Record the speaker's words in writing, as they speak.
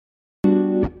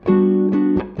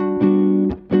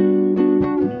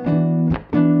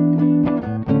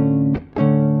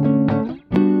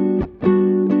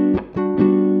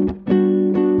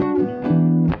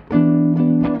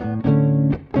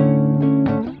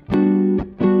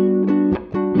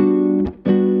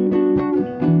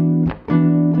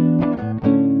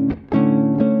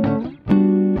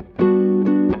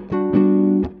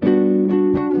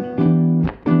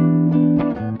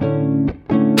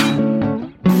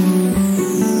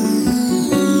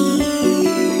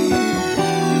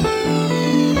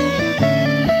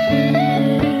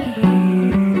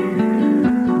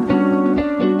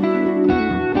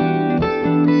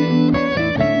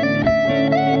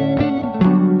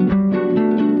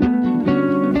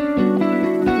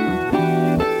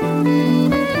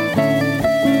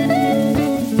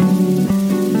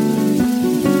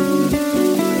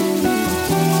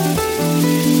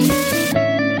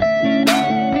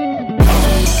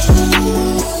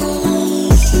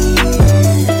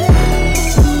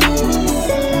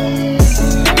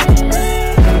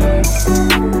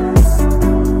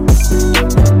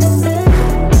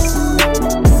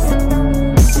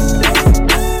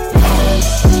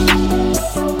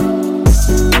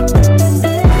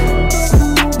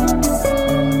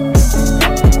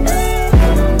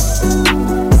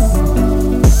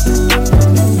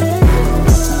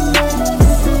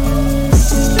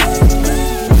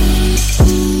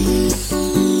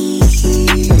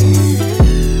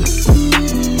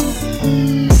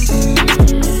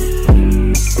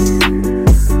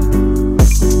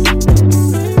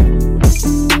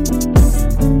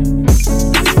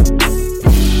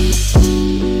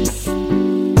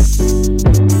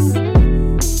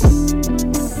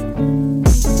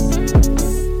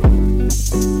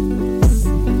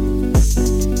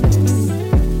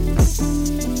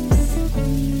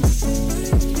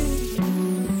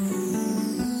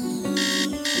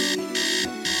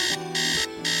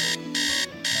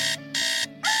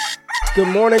Good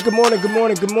morning, good morning, good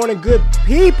morning, good morning, good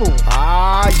people.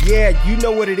 Yeah, you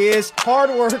know what it is. Hard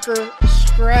worker,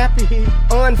 scrappy,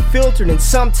 unfiltered, and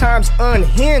sometimes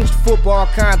unhinged football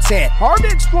content. Hard to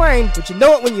explain, but you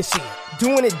know it when you see it.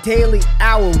 Doing it daily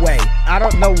our way. I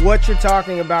don't know what you're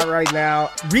talking about right now.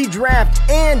 Redraft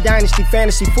and Dynasty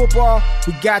Fantasy Football,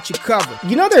 we got you covered.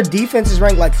 You know their defense is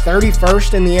ranked like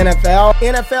 31st in the NFL?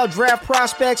 NFL draft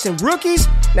prospects and rookies?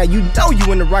 Now you know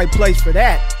you in the right place for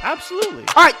that. Absolutely.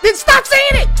 All right, then stop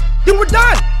saying it. Then we're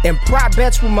done. And prop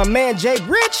bets with my man Jay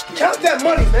Rich. Count that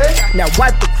money, man. Now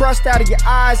wipe the crust out of your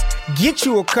eyes. Get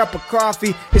you a cup of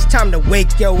coffee. It's time to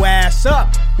wake your ass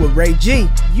up with Ray G.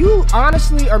 You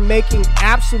honestly are making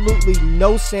absolutely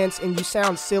no sense and you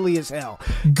sound silly as hell.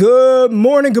 Good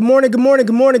morning, good morning, good morning,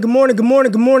 good morning, good morning, good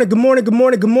morning, good morning, good morning, good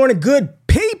morning, good morning, good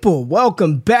people.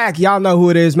 Welcome back. Y'all know who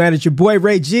it is, man. It's your boy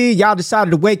Ray G. Y'all decided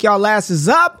to wake y'all asses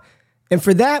up. And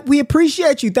for that, we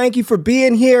appreciate you. Thank you for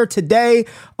being here today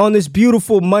on this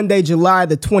beautiful Monday, July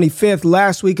the 25th,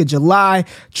 last week of July.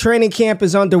 Training camp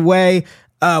is underway.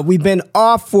 We've been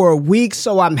off for a week,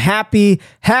 so I'm happy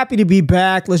to be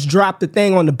back. Let's drop the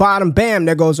thing on the bottom. Bam,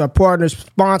 there goes our partners,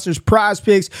 sponsors, Prize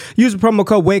Picks. Use the promo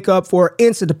code WAKEUP for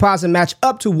instant deposit match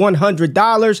up to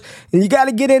 $100. And you got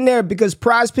to get in there because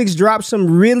Prize Picks drops some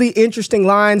really interesting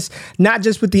lines, not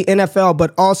just with the NFL,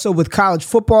 but also with college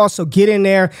football. So get in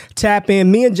there, tap in.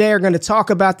 Me and Jay are going to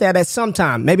talk about that at some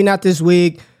time. Maybe not this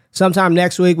week. Sometime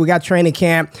next week, we got training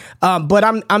camp, but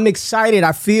I'm excited.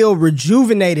 I feel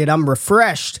rejuvenated. I'm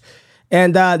refreshed.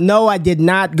 And no, I did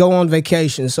not go on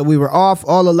vacation. So we were off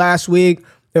all of last week.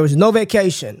 There was no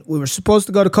vacation. We were supposed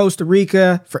to go to Costa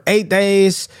Rica for 8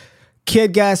 days.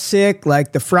 Kid got sick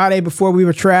like the Friday before we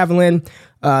were traveling.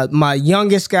 My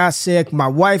youngest got sick. My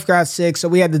wife got sick. So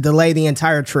we had to delay the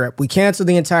entire trip. We canceled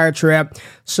the entire trip.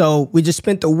 So we just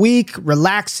spent the week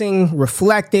relaxing,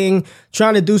 reflecting,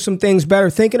 trying to do some things better,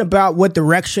 thinking about what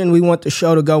direction we want the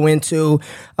show to go into,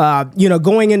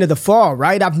 going into the fall,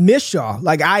 right? I've missed y'all.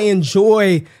 Like, I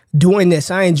enjoy doing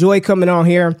this. I enjoy coming on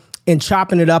here and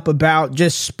chopping it up about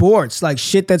just sports, like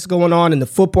shit that's going on in the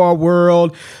football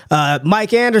world.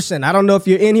 Mike Anderson, I don't know if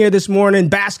you're in here this morning,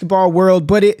 basketball world,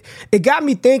 but it got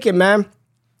me thinking, man.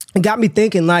 It got me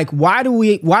thinking, like, why do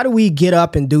we get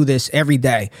up and do this every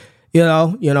day? You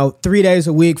know, 3 days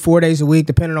a week, 4 days a week,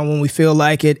 depending on when we feel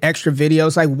like it, extra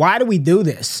videos. Like, why do we do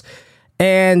this?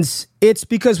 And it's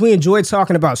because we enjoy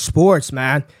talking about sports,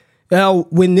 man. You know,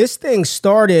 when this thing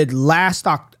started last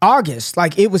August,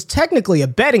 like, it was technically a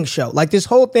betting show. Like, this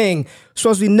whole thing was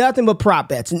supposed to be nothing but prop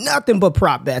bets.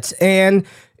 And,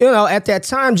 at that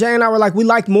time, Jay and I were like, we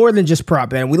like more than just prop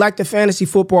betting. We like the fantasy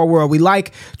football world. We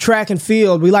like track and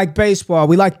field. We like baseball.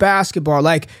 We like basketball.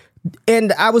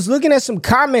 And I was looking at some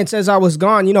comments as I was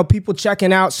gone, people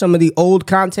checking out some of the old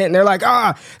content, and they're like,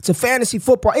 it's a fantasy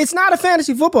football. It's not a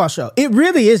fantasy football show. It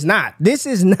really is not. This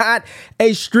is not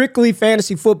a strictly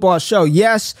fantasy football show.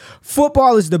 Yes,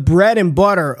 football is the bread and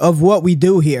butter of what we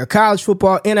do here. College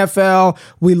football, NFL,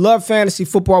 we love fantasy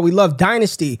football, we love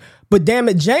Dynasty. But damn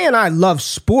it, Jay and I love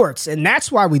sports, and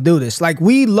that's why we do this. Like,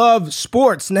 we love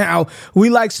sports. Now, we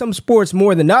like some sports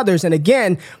more than others. And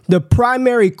again, the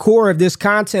primary core of this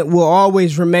content will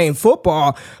always remain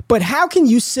football. But how can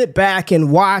you sit back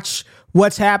and watch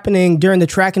what's happening during the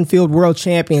track and field world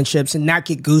championships and not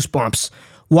get goosebumps?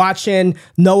 Watching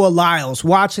Noah Lyles,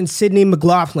 watching Sidney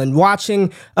McLaughlin,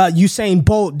 watching Usain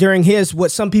Bolt during his, what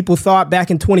some people thought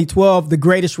back in 2012, the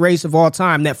greatest race of all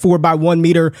time, that 4x1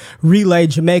 meter relay,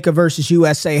 Jamaica versus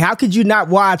USA. How could you not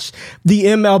watch the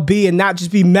MLB and not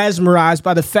just be mesmerized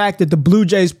by the fact that the Blue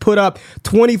Jays put up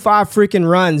 25 freaking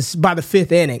runs by the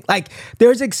fifth inning? Like,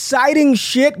 there's exciting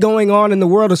shit going on in the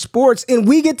world of sports, and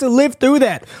we get to live through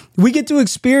that. We get to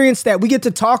experience that. We get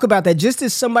to talk about that. Just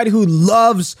as somebody who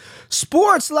loves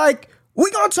sports, like, we're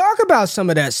going to talk about some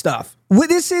of that stuff.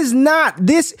 This is not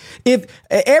this. If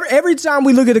every time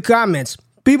we look at the comments,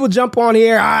 people jump on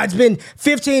here, it's been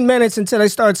 15 minutes until they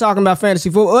start talking about fantasy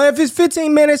football. Well, if it's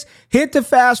 15 minutes, hit the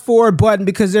fast forward button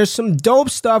because there's some dope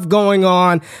stuff going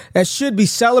on that should be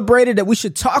celebrated, that we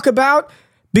should talk about.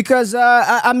 Because,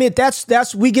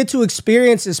 that's we get to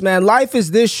experience this, man. Life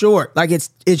is this short. Like, it's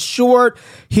short,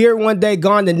 here one day,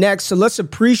 gone the next. So let's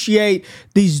appreciate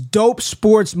these dope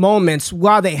sports moments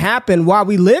while they happen, while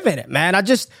we live in it, man.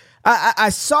 I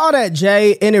saw that,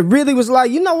 Jay, and it really was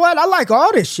like, you know what? I like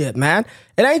all this shit, man.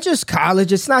 It ain't just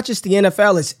college. It's not just the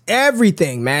NFL. It's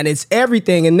everything, man. It's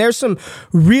everything. And there's some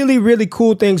really, really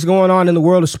cool things going on in the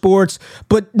world of sports,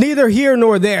 but neither here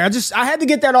nor there. I had to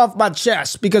get that off my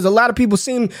chest because a lot of people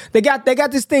they got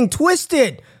this thing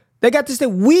twisted. They got this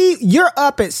thing. You're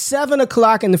up at 7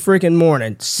 o'clock in the freaking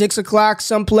morning, 6 o'clock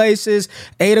some places,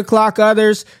 8 o'clock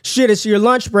others. Shit, it's your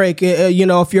lunch break.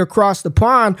 If you're across the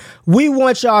pond, we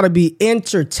want y'all to be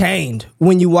entertained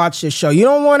when you watch this show. You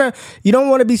don't want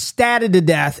to be statted to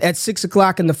death at 6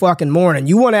 o'clock in the fucking morning.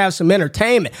 You want to have some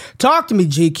entertainment. Talk to me,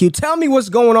 GQ. Tell me what's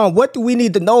going on. What do we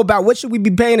need to know about? What should we be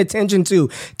paying attention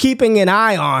to, keeping an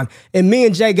eye on? And me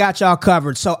and Jay got y'all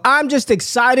covered. So I'm just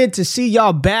excited to see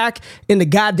y'all back in the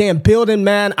goddamn building,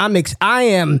 man. I'm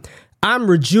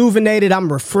rejuvenated.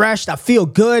 I'm refreshed. I feel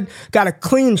good. Got a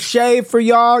clean shave for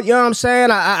y'all. You know what I'm saying?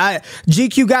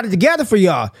 GQ got it together for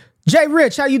y'all. Jay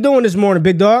Rich, how you doing this morning,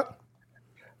 big dog?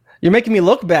 You're making me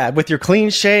look bad with your clean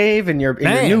shave and your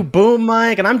new boom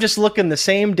mic, and I'm just looking the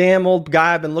same damn old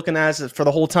guy I've been looking as for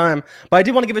the whole time. But I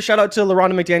do want to give a shout out to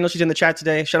LaRonda McDaniel. She's in the chat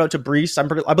today. Shout out to Brees.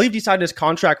 I believe he signed his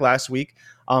contract last week,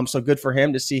 so good for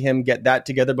him to see him get that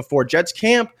together before Jets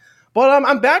camp. But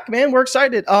I'm back, man. We're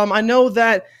excited. I know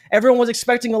that everyone was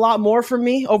expecting a lot more from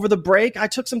me over the break. I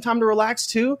took some time to relax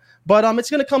too, but it's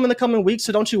going to come in the coming weeks,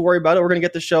 so don't you worry about it. We're going to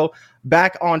get the show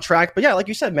back on track. But yeah, like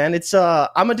you said, man, it's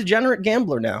I'm a degenerate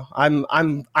gambler now.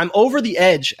 I'm over the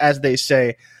edge, as they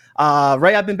say.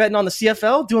 Ray, I've been betting on the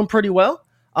CFL, doing pretty well.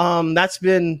 That's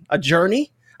been a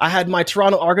journey. I had my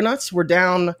Toronto Argonauts. We're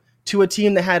down to a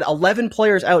team that had 11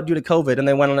 players out due to COVID, and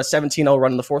they went on a 17-0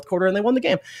 run in the fourth quarter, and they won the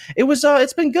game. It was,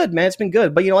 it's been good, man. It's been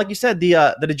good. But, like you said,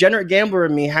 the degenerate gambler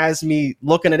in me has me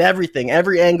looking at everything,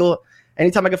 every angle,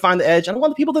 anytime I can find the edge. I don't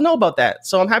want the people to know about that.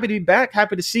 So I'm happy to be back,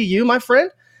 happy to see you, my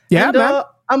friend. Yeah, and, man.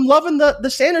 I'm loving the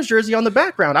Sanders jersey on the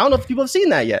background. I don't know if people have seen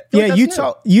that yet. Yeah,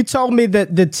 you told me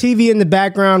that the TV in the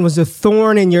background was a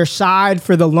thorn in your side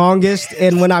for the longest,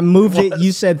 and when I moved it,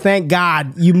 you said, "Thank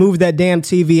God you moved that damn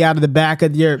TV out of the back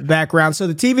of your background." So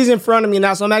the TV's in front of me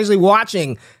now, so I'm actually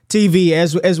watching TV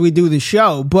as we do the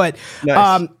show. But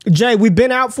nice. Jay, we've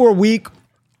been out for a week.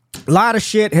 A lot of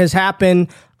shit has happened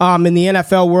in the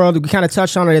NFL world. We kind of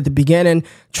touched on it at the beginning.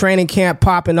 Training camp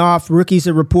popping off. Rookies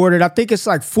have reported. I think it's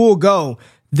like full go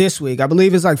this week. I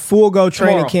believe it's like full go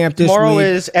training camp this week. Tomorrow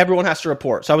is everyone has to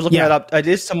report. So I was looking that up. It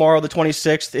is tomorrow, the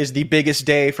 26th, is the biggest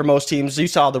day for most teams. You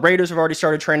saw the Raiders have already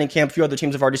started training camp. A few other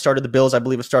teams have already started. The Bills, I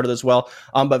believe, have started as well.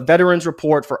 But veterans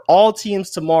report for all teams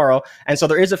tomorrow. And so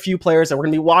there is a few players that we're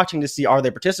going to be watching to see, are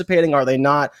they participating? Are they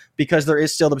not? Because there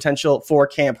is still the potential for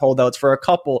camp holdouts for a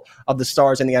couple of the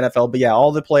stars in the NFL. But yeah,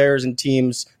 all the players and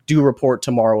teams do report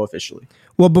tomorrow officially.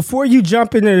 Well, before you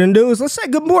jump into the news, let's say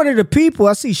good morning to people.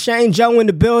 I see Shane Joe in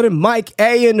the building, Mike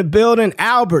A in the building,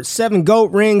 Albert, 7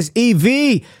 Goat Rings,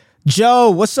 EV. Joe,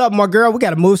 what's up, my girl? We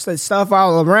got to move that stuff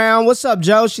all around. What's up,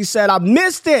 Joe? She said, I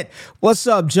missed it. What's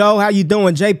up, Joe? How you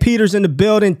doing? Jay Peters in the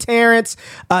building. Terrence,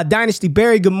 Dynasty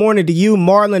Barry, good morning to you.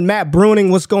 Marlon, Matt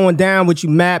Bruning, what's going down with you,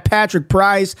 Matt? Patrick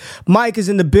Price, Mike is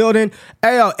in the building.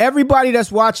 Hey, everybody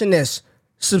that's watching this,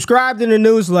 subscribe to the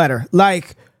newsletter.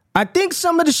 I think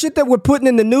some of the shit that we're putting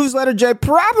in the newsletter, Jay,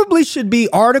 probably should be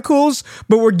articles,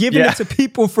 but we're giving it to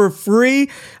people for free.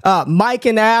 Mike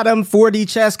and Adam, 4D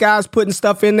Chess Guys, putting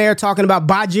stuff in there, talking about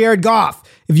buy Jared Goff.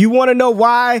 If you want to know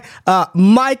why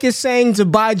Mike is saying to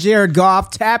buy Jared Goff,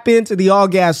 tap into the All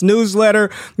Gas newsletter.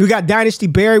 We got Dynasty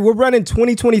Barry. We're running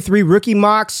 2023 rookie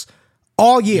mocks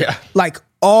all year,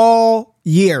 all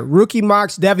year. Rookie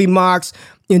mocks, Devy mocks,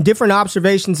 and different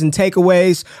observations and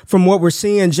takeaways from what we're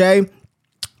seeing, Jay.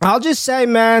 I'll just say,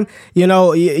 man,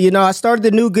 I started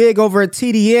the new gig over at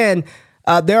TDN.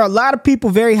 There are a lot of people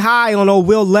very high on old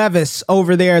Will Levis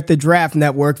over there at the Draft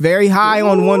Network. Very high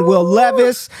on one Will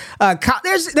Levis.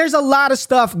 There's a lot of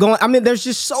stuff going. I mean, there's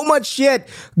just so much shit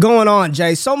going on,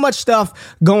 Jay. So much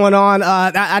stuff going on.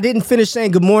 I didn't finish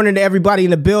saying good morning to everybody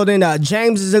in the building.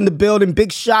 James is in the building.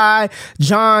 Big Shy,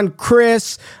 John,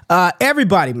 Chris,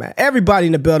 everybody, man. Everybody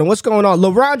in the building. What's going on?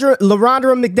 LaRondra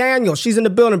McDaniel. She's in the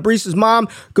building. Bree's mom.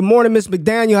 Good morning, Miss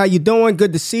McDaniel. How you doing?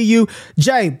 Good to see you,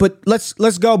 Jay. But let's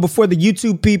go before the YouTube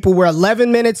people. We're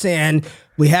 11 minutes in.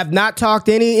 We have not talked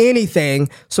anything.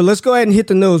 So let's go ahead and hit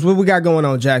the news. What we got going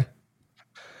on, Jay?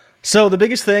 So the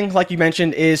biggest thing, like you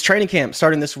mentioned, is training camp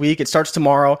starting this week. It starts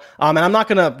tomorrow. And I'm not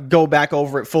going to go back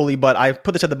over it fully, but I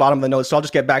put this at the bottom of the notes, so I'll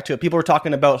just get back to it. People were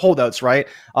talking about holdouts, right?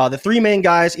 The three main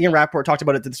guys, Ian Rappaport talked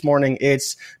about it this morning.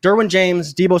 It's Derwin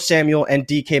James, Deebo Samuel, and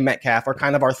DK Metcalf are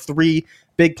kind of our three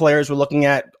big players we're looking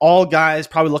at. All guys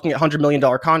probably looking at $100 million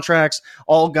contracts.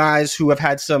 All guys who have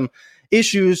had some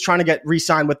issues trying to get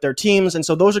re-signed with their teams. And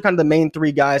so those are kind of the main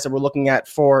three guys that we're looking at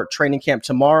for training camp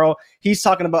tomorrow. He's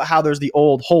talking about how there's the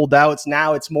old holdouts.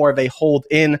 Now it's more of a hold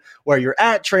in where you're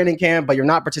at training camp, but you're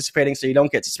not participating, so you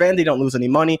don't get suspended, you don't lose any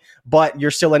money, but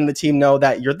you're still letting the team know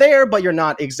that you're there, but you're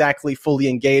not exactly fully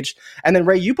engaged. And then,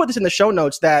 Ray, you put this in the show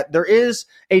notes that there is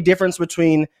a difference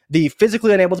between the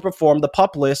physically unable to perform, the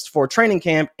PUP list for training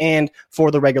camp, and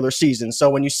for the regular season. So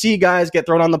when you see guys get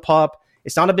thrown on the PUP,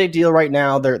 it's not a big deal right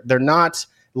now. They're not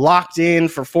locked in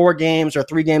for 4 games or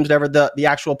 3 games, whatever the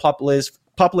actual PUP list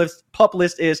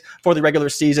is for the regular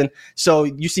season. So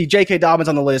you see J.K. Dobbins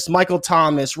on the list, Michael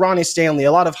Thomas, Ronnie Stanley,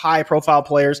 a lot of high-profile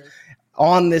players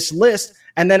on this list.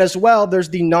 And then as well, there's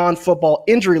the non-football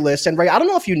injury list. And Ray, I don't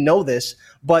know if you know this,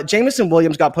 but Jameson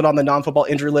Williams got put on the non-football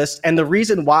injury list. And the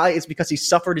reason why is because he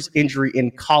suffered his injury in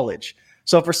college.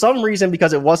 So for some reason,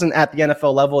 because it wasn't at the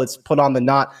NFL level, it's put on the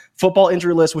not football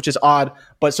injury list, which is odd.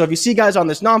 But so if you see guys on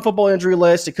this non-football injury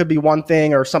list, it could be one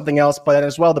thing or something else. But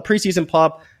as well, the preseason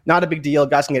PUP, not a big deal.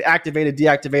 Guys can get activated,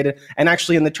 deactivated. And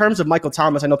actually, in the terms of Michael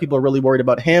Thomas, I know people are really worried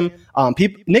about him.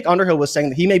 Nick Underhill was saying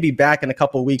that he may be back in a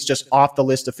couple of weeks, just off the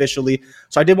list officially.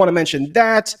 So I did want to mention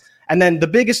that. And then the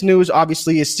biggest news,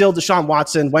 obviously, is still Deshaun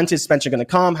Watson. When's his suspension going to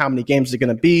come? How many games is it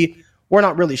going to be? We're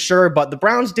not really sure, but the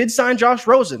Browns did sign Josh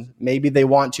Rosen. Maybe they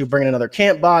want to bring in another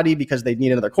camp body because they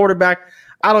need another quarterback.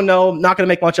 I don't know. Not going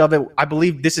to make much of it. I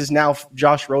believe this is now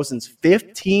Josh Rosen's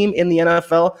 5th team in the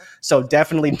NFL, so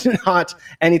definitely not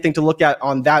anything to look at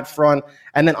on that front.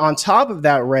 And then on top of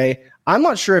that, Ray, I'm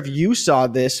not sure if you saw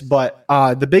this, but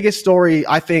the biggest story,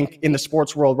 I think, in the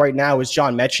sports world right now is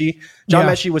John Mechie. John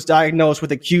Mechie was diagnosed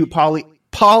with acute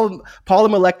polymolectic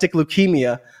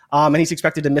leukemia. And he's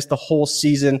expected to miss the whole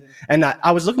season. And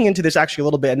I was looking into this actually a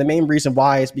little bit. And the main reason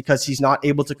why is because he's not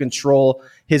able to control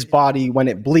his body when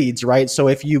it bleeds, right? So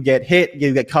if you get hit,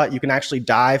 you get cut, you can actually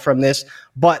die from this.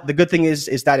 But the good thing is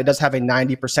that it does have a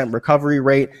 90% recovery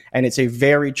rate, and it's a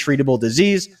very treatable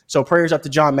disease. So prayers up to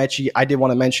John Mechie. I did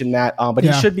want to mention that, but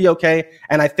he should be okay.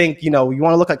 And I think, you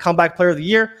want to look at comeback player of the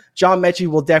year, John Mechie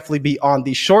will definitely be on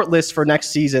the short list for next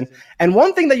season. And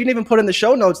one thing that you didn't even put in the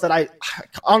show notes that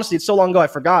honestly, it's so long ago I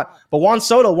forgot, but Juan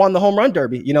Soto won the home run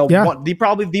derby.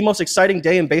 Probably the most exciting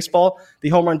day in baseball, the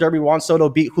home run derby. Juan Soto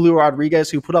beat Julio Rodriguez,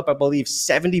 who put up, I believe,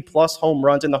 70 plus home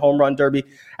runs in the home run derby.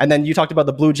 And then you talked about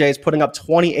the Blue Jays putting up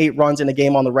 28 runs in a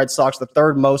game on the Red Sox, the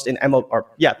third most in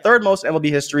MLB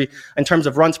history in terms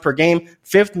of runs per game,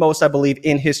 5th most, I believe,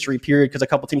 in history, period, because a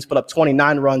couple teams put up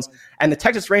 29 runs. And the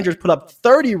Texas Rangers put up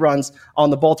 30 runs on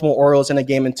the Baltimore Orioles in a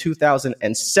game in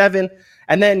 2007.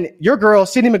 And then your girl,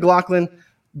 Sydney McLaughlin,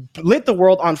 lit the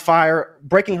world on fire,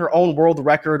 breaking her own world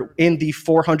record in the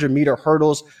 400-meter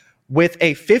hurdles with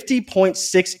a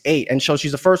 50.68. And so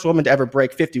she's the first woman to ever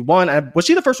break 51. And was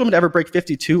she the first woman to ever break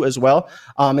 52 as well?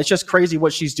 It's just crazy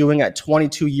what she's doing at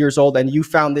 22 years old. And you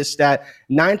found this stat,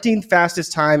 19th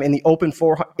fastest time in the open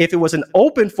 400. If it was an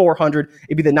open 400,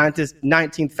 it'd be the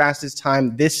 19th fastest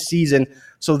time this season.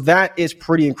 So that is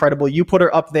pretty incredible. You put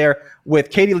her up there with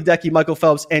Katie Ledecky, Michael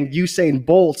Phelps, and Usain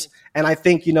Bolt. And I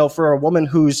think, for a woman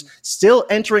who's still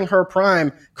entering her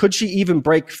prime, could she even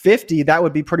break 50? That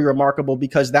would be pretty remarkable,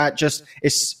 because that just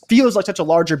feels like such a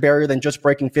larger barrier than just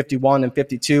breaking 51 and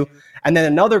 52. And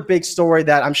then another big story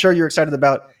that I'm sure you're excited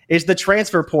about is the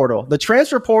transfer portal. The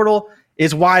transfer portal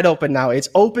is wide open now. It's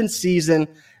open season.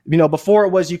 Before it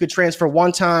was you could transfer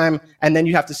one time and then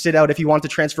you have to sit out if you want to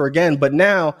transfer again. But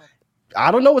now, I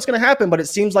don't know what's going to happen, but it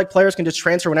seems like players can just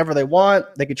transfer whenever they want.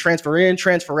 They could transfer in,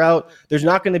 transfer out. There's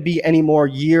not going to be any more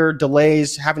year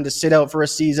delays having to sit out for a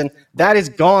season. That is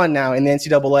gone now in the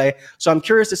NCAA. So I'm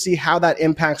curious to see how that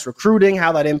impacts recruiting,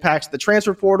 how that impacts the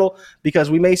transfer portal,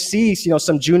 because we may see,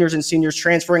 some juniors and seniors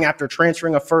transferring after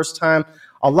transferring a first time.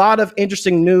 A lot of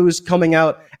interesting news coming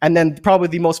out. And then probably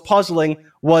the most puzzling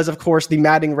was, of course, the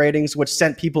Madden ratings, which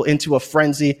sent people into a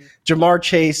frenzy. Jamar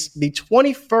Chase, the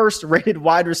 21st rated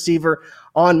wide receiver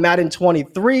on Madden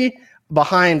 23,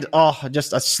 behind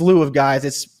just a slew of guys.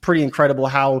 It's pretty incredible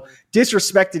how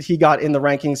disrespected he got in the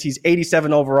rankings. He's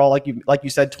 87 overall, like you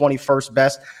said, 21st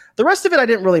best. The rest of it I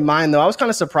didn't really mind, though. I was kind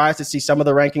of surprised to see some of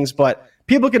the rankings, but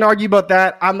people can argue about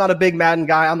that. I'm not a big Madden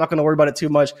guy. I'm not going to worry about it too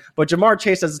much. But Jamar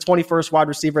Chase as the 21st wide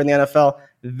receiver in the NFL,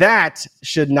 that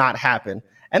should not happen.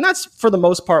 And that's, for the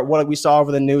most part, what we saw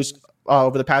over the news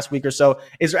over the past week or so.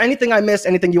 Is there anything I missed,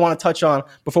 anything you want to touch on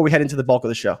before we head into the bulk of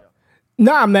the show?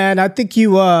 Nah, man, I think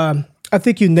you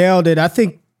nailed it. I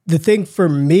think the thing for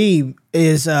me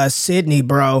is Sydney,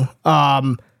 bro.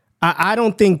 I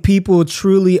don't think people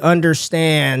truly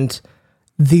understand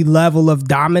the level of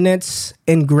dominance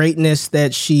and greatness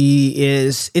that she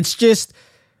is. It's just,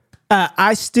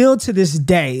 I still to this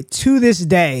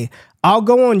day, I'll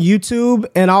go on YouTube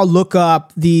and I'll look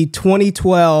up the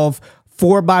 2012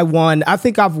 4x1. I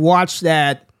think I've watched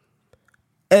that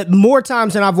more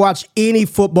times than I've watched any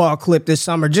football clip this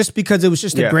summer, just because it was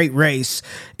just a great race.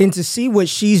 And to see what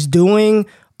she's doing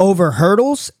over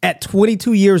hurdles at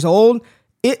 22 years old,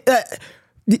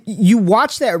 you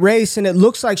watch that race and it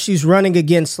looks like she's running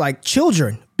against like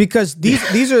children, because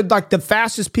these are like the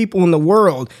fastest people in the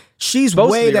world. She's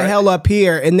way the hell up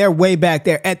here and they're way back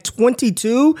there. At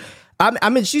 22, I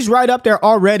mean, she's right up there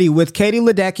already with Katie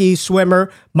Ledecky,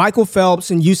 swimmer, Michael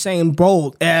Phelps, and Usain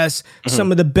Bolt as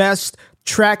some of the best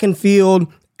track and field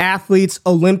athletes,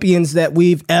 Olympians that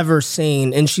we've ever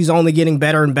seen. And she's only getting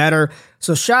better and better.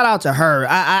 So shout out to her.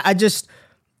 I just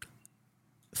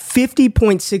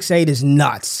 50.68 is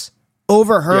nuts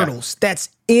over hurdles. Yeah. That's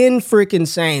freaking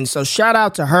insane. So shout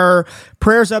out to her.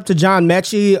 Prayers up to John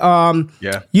Mechie.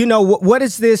 You know, what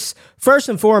is this? First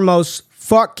and foremost,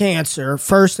 fuck cancer,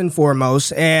 first and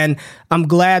foremost. And I'm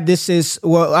glad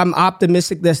I'm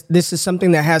optimistic that this is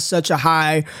something that has such a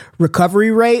high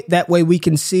recovery rate. That way we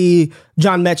can see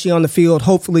John Mechie on the field,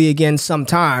 hopefully again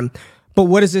sometime. But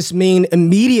what does this mean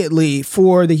immediately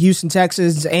for the Houston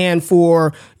Texans and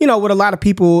for, you know, what a lot of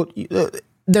people,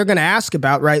 they're going to ask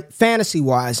about, right?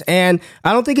 Fantasy-wise. And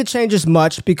I don't think it changes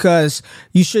much, because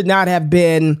you should not have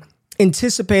been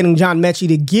anticipating John Mechie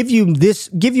to give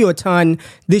you a ton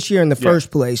this year in the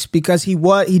first place, because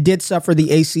he did suffer the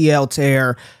ACL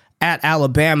tear at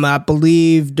Alabama, I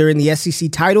believe, during the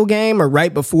SEC title game or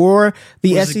right before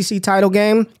the SEC title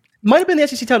game. Might have been the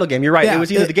SEC title game. You're right. It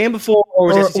was either the game before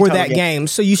or that game.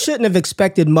 So you shouldn't have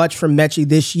expected much from Mechie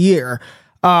this year.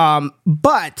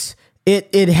 But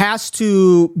it has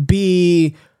to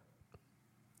be.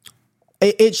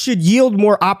 It should yield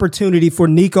more opportunity for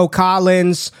Nico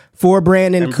Collins, for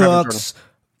Brandon Cooks,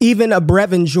 even a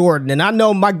Brevin Jordan. And I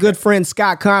know my good friend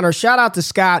Scott Connor, shout out to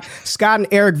Scott. Scott and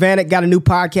Eric Vanek got a new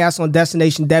podcast on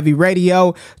Destination Devy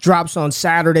Radio, drops on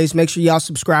Saturdays. Make sure y'all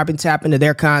subscribe and tap into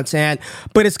their content.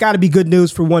 But it's got to be good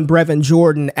news for one Brevin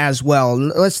Jordan as well.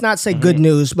 Let's not say good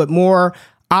news, but more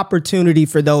opportunity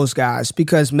for those guys,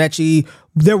 because Mechie,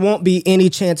 there won't be any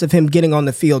chance of him getting on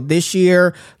the field this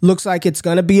year. Looks like it's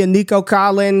going to be a Nico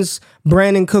Collins,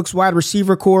 Brandon Cooks wide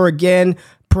receiver core again,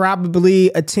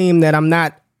 probably a team that I'm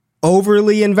not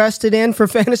overly invested in for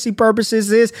fantasy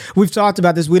purposes. We've talked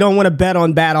about this. We don't want to bet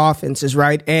on bad offenses,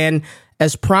 right? And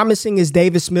as promising as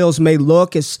Davis Mills may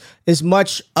look, as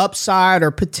much upside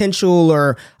or potential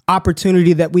or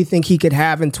opportunity that we think he could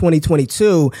have in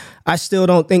 2022, I still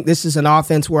don't think this is an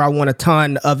offense where I want a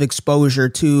ton of exposure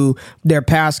to their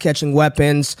pass catching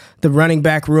weapons. The running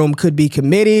back room could be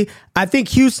committee. I think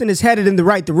Houston is headed in the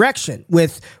right direction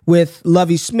with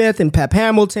Lovie Smith and Pep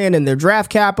Hamilton and their draft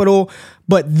capital.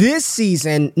 But this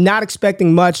season, not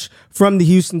expecting much from the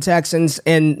Houston Texans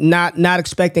and not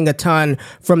expecting a ton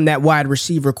from that wide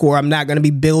receiver core. I'm not going to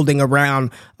be building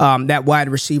around that wide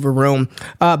receiver room.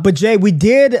 But Jay, we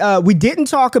didn't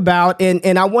talk about,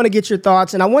 and I want to get your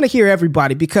thoughts, and I want to hear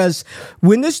everybody, because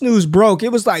when this news broke, it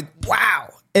was like,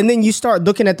 wow. And then you start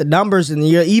looking at the numbers and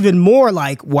you're even more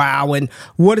like, wow. And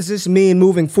what does this mean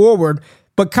moving forward?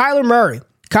 But Kyler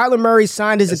Murray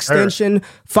signed his extension,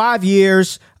 5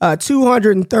 years,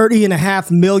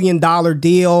 $230.5 million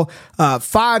deal,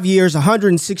 5 years,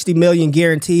 $160 million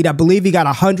guaranteed. I believe he got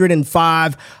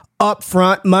 $105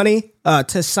 upfront money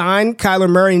to sign. Kyler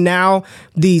Murray now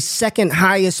the second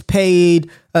highest paid,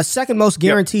 second most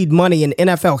guaranteed money in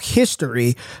NFL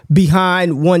history,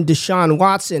 behind one Deshaun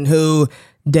Watson, who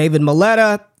David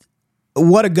Maletta,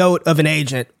 what a goat of an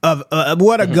agent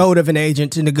goat of an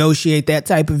agent to negotiate that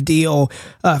type of deal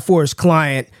for his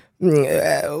client.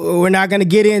 We're not going to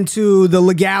get into the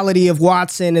legality of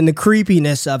Watson and the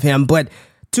creepiness of him, but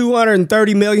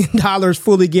 $230 million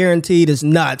fully guaranteed is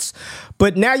nuts.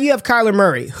 But now you have Kyler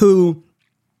Murray, who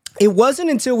it wasn't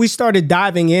until we started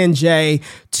diving in, Jay,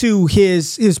 to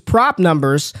his prop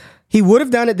numbers. He would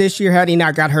have done it this year had he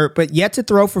not got hurt, but yet to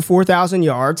throw for 4,000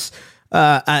 yards.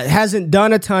 Hasn't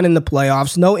done a ton in the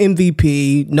playoffs, no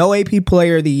MVP, no AP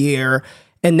Player of the Year,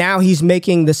 and now he's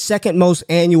making the second most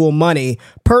annual money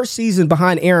per season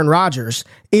behind Aaron Rodgers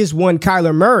is one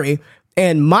Kyler Murray.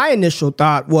 And my initial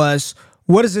thought was,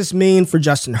 what does this mean for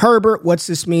Justin Herbert? What's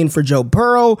this mean for Joe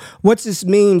Burrow? What's this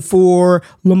mean for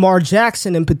Lamar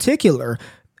Jackson in particular?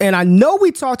 And I know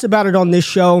we talked about it on this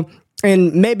show,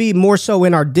 and maybe more so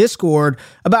in our Discord,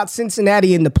 about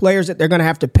Cincinnati and the players that they're going to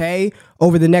have to pay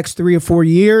over the next 3 or 4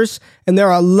 years. And there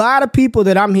are a lot of people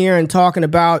that I'm hearing talking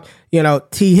about,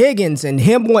 T. Higgins and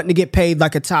him wanting to get paid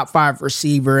like a top 5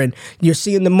 receiver. And you're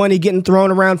seeing the money getting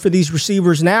thrown around for these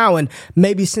receivers now. And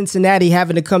maybe Cincinnati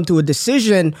having to come to a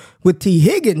decision with T.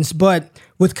 Higgins. But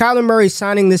with Kyler Murray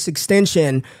signing this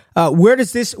extension, where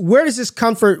does this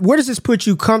put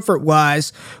you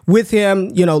comfort-wise with him,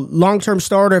 long-term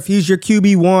starter, if he's your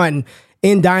QB1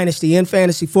 in Dynasty, in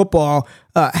fantasy football?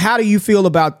 How do you feel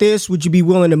about this? Would you be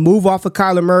willing to move off of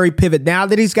Kyler Murray, pivot now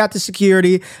that he's got the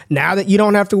security, now that you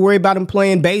don't have to worry about him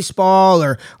playing baseball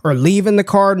or leaving the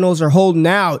Cardinals or holding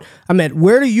out? I mean,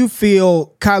 where do you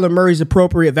feel Kyler Murray's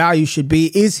appropriate value should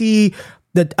be? Is he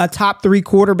a top 3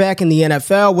 quarterback in the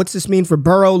NFL? What's this mean for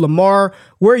Burrow, Lamar?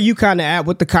 Where are you kind of at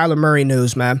with the Kyler Murray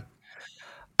news, man?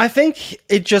 I think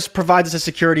it just provides us a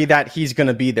security that he's going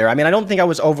to be there. I mean, I don't think I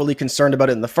was overly concerned about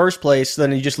it in the first place.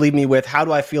 Then you just leave me with, how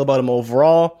do I feel about him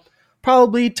overall?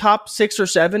 Probably top 6 or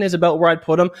 7 is about where I'd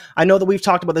put him. I know that we've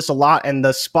talked about this a lot, and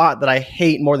the spot that I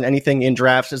hate more than anything in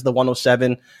drafts is the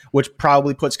 107, which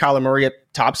probably puts Kyler Murray at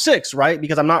top 6, right?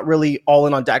 Because I'm not really all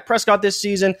in on Dak Prescott this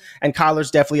season, and Kyler's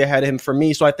definitely ahead of him for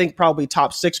me. So I think probably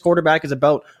top 6 quarterback is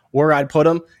about where I'd put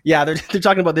him. Yeah, they're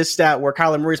talking about this stat where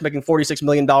Kyler Murray's making $46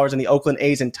 million and the Oakland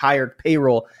A's entire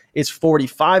payroll is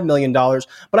 $45 million.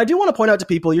 But I do want to point out to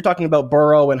people, you're talking about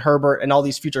Burrow and Herbert and all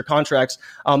these future contracts.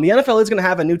 The NFL is going to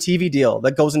have a new TV deal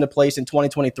that goes into place in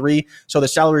 2023. So the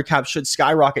salary cap should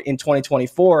skyrocket in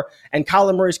 2024. And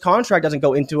Kyler Murray's contract doesn't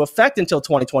go into effect until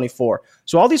 2024.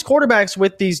 So all these quarterbacks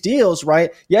with these deals,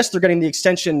 right? Yes, they're getting the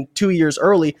extension 2 years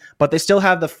early, but they still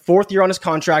have the 4th year on his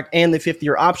contract and the 5th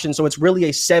year option. So it's really a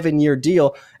 7-year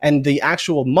deal. And the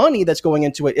actual money that's going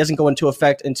into it isn't going into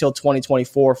effect until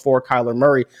 2024 for Kyler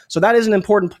Murray. So that is an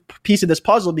important piece of this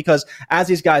puzzle, because as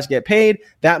these guys get paid,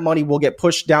 that money will get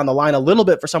pushed down the line a little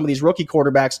bit for some of these rookie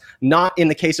quarterbacks, not in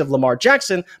the case of Lamar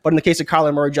Jackson, but in the case of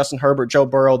Kyler Murray, Justin Herbert, Joe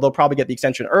Burrow. They'll probably get the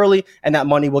extension early, and that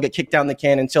money will get kicked down the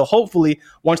can until hopefully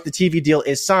once the TV deal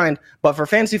is signed. But for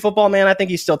fantasy football, man, I think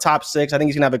he's still top 6. I think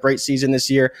he's going to have a great season this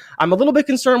year. I'm a little bit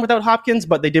concerned without Hopkins,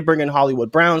 but they did bring in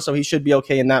Hollywood Brown, so he should be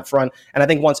okay in that front. And I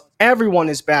think once everyone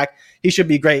is back, he should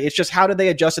be great. It's just, how did they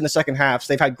adjust in the second half?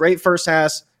 So they've had great first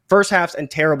halves and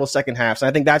terrible second halves. And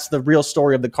I think that's the real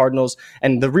story of the Cardinals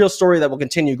and the real story that will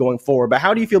continue going forward. But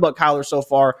how do you feel about Kyler so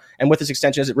far? And with this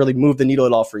extension, has it really moved the needle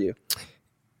at all for you?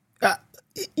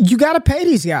 You got to pay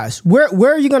these guys. Where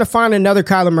are you going to find another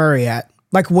Kyler Murray at?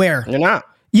 Like, where? You're not.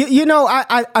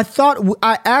 I thought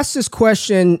I asked this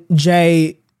question,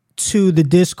 Jay, to the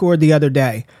Discord the other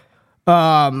day.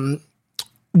 When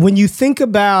you think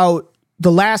about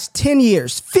the last 10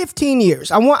 years, 15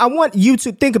 years, I want you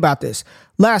to think about this.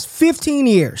 Last 15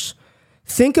 years,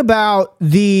 think about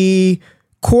the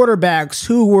quarterbacks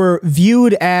who were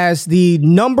viewed as the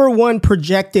number 1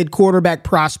 projected quarterback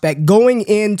prospect going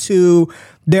into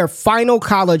their final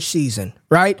college season,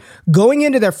 right? Going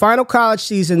into their final college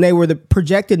season, they were the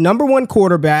projected number 1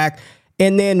 quarterback.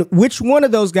 And then which one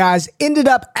of those guys ended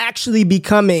up actually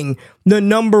becoming the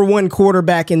number 1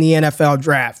 quarterback in the NFL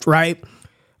draft, right?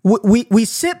 We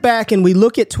sit back and we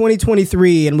look at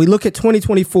 2023 and we look at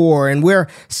 2024, and we're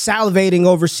salivating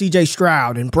over CJ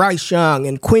Stroud and Bryce Young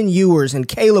and Quinn Ewers and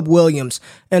Caleb Williams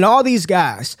and all these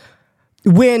guys.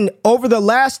 When over the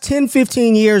last 10,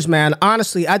 15 years, man,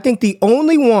 honestly, I think the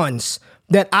only ones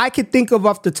that I could think of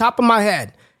off the top of my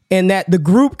head, and that the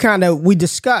group we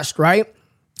discussed, right?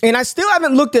 And I still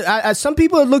haven't looked at, some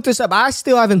people have looked this up. I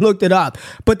still haven't looked it up.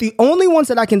 But the only ones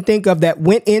that I can think of that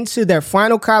went into their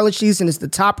final college season as the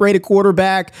top rated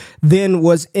quarterback, then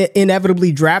was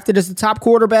inevitably drafted as the top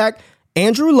quarterback,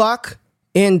 Andrew Luck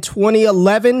in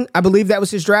 2011. I believe that was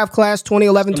his draft class,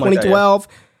 2011, 2012. Like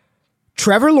that, yeah.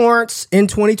 Trevor Lawrence in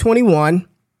 2021.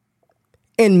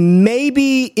 And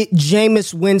maybe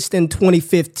Jameis Winston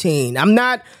 2015. I'm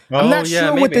not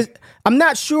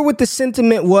sure what the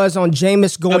sentiment was on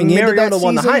Jameis going into that season.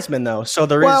 Won the Heisman, though, so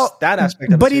there is that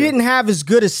aspect of it. But he didn't have as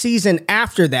good a season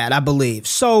after that, I believe.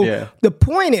 So The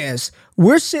point is,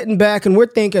 we're sitting back and we're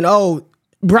thinking,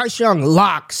 Bryce Young,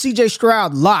 lock. CJ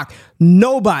Stroud, lock.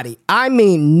 Nobody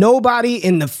in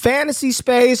the fantasy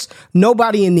space,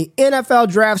 nobody in the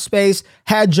NFL draft space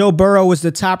had Joe Burrow as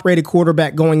the top-rated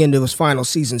quarterback going into his final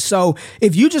season. So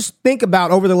if you just think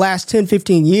about over the last 10,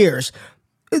 15 years,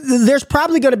 there's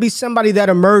probably going to be somebody that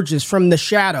emerges from the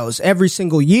shadows every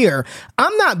single year.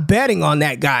 I'm not betting on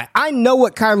that guy. I know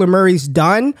what Kyler Murray's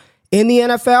done in the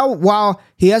NFL. While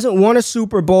he hasn't won a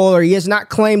Super Bowl or he has not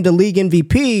claimed a league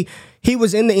MVP, he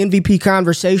was in the MVP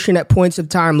conversation at points of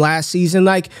time last season.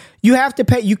 Like, you have to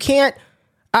pay. You can't.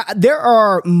 There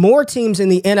are more teams in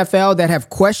the NFL that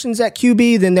have questions at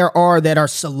QB than there are that are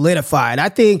solidified. I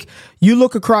think you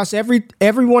look across every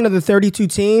one of the 32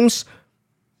 teams,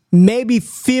 maybe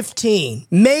 15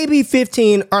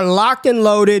 are locked and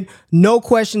loaded, no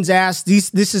questions asked.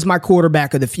 This is my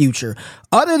quarterback of the future.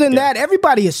 Other than that,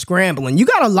 everybody is scrambling. You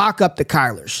got to lock up the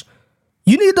Kylers.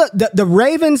 You need the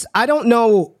Ravens. I don't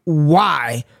know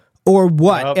why or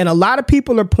what. Yep. And a lot of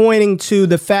people are pointing to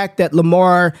the fact that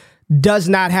Lamar does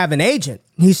not have an agent.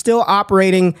 He's still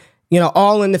operating,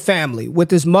 all in the family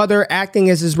with his mother acting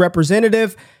as his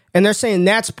representative. And they're saying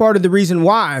that's part of the reason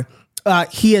why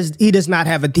he does not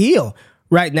have a deal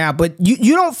right now. But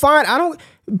you don't find,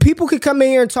 people could come in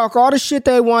here and talk all the shit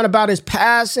they want about his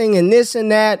passing and this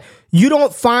and that. You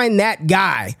don't find that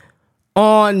guy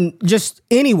on just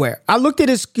anywhere. I looked at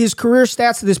his career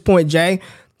stats at this point, Jay.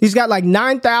 He's got like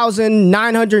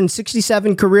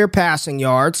 9,967 career passing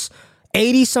yards,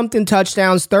 80-something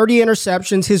touchdowns, 30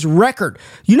 interceptions. His record,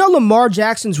 Lamar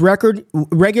Jackson's record,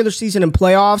 regular season and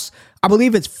playoffs, I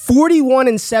believe it's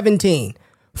 41-17.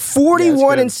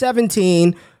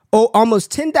 41-17,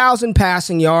 almost 10,000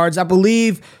 passing yards. I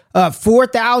believe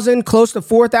 4,000, close to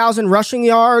 4,000 rushing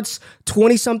yards,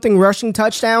 20-something rushing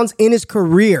touchdowns in his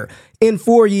career in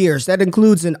 4 years. That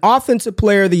includes an Offensive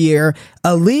Player of the Year,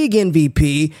 a league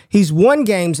MVP. He's won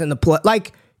games in the play.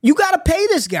 Like, you got to pay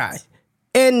this guy.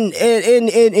 And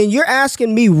you're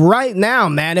asking me right now,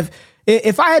 man,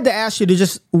 if I had to ask you to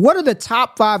just, what are the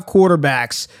top 5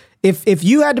 quarterbacks, if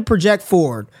you had to project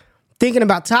forward, thinking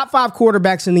about top 5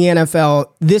 quarterbacks in the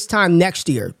NFL this time next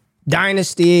year,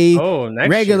 dynasty,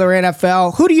 regular year.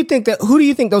 NFL, who do you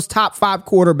think those top 5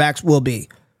 quarterbacks will be?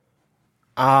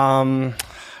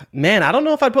 Man, I don't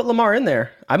know if I'd put Lamar in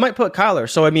there. I might put Kyler.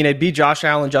 So, it'd be Josh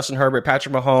Allen, Justin Herbert,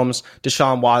 Patrick Mahomes,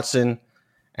 Deshaun Watson.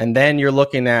 And then you're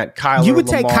looking at Kyler. You would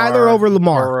take Kyler over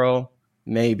Lamar. Burrow,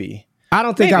 maybe. I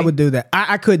don't think I would do that.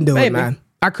 I couldn't do it, man.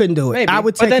 I couldn't do it. Maybe. I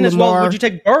would take Lamar. As well, would you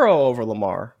take Burrow over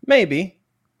Lamar? Maybe.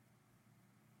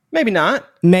 Maybe not.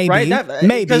 Maybe. Right?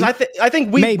 Maybe. Because I think I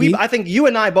think you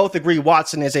and I both agree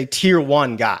Watson is a tier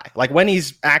 1 guy. Like when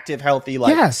he's active, healthy,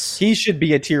 he should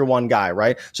be a tier 1 guy,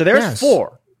 right? So there's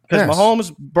 4. Because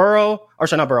Mahomes,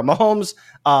 Mahomes,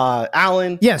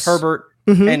 Allen, Herbert,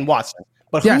 and Watson.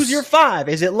 But who's your 5?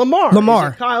 Is it Lamar? Is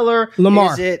it Kyler?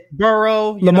 Lamar. Is it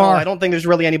Burrow? Lamar. I don't think there's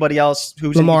really anybody else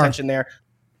who's in contention there.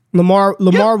 Lamar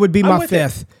would be my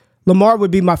 5th. Lamar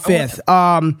would be my 5th.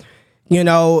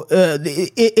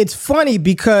 It's funny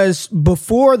because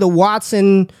before the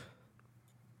Watson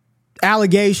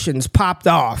allegations popped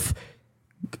off,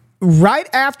 right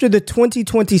after the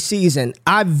 2020 season,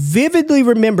 I vividly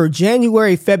remember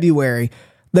January, February,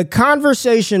 the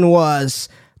conversation was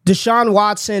Deshaun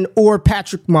Watson or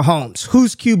Patrick Mahomes.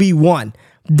 Who's QB1?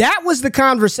 That was the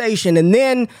conversation. And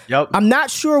then I'm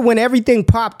not sure when everything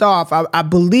popped off. I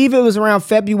believe it was around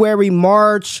February,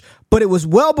 March, but it was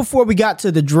well before we got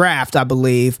to the draft, I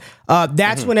believe.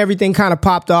 That's when everything kind of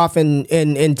popped off and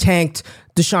tanked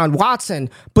Deshaun Watson.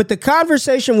 But the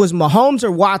conversation was Mahomes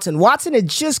or Watson. Watson had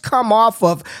just come off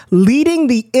of leading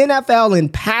the NFL in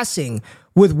passing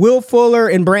with Will Fuller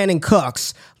and Brandon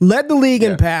Cooks, led the league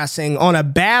in passing on a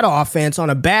bad offense, on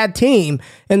a bad team,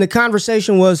 and the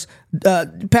conversation was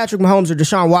Patrick Mahomes or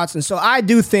Deshaun Watson. So I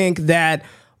do think that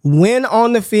when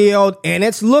on the field, and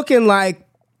it's looking like,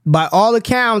 by all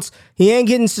accounts, he ain't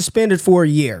getting suspended for a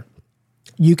year.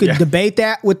 You could debate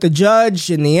that with the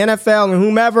judge and the NFL and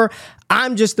whomever.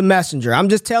 I'm just the messenger. I'm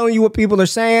just telling you what people are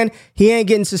saying. He ain't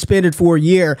getting suspended for a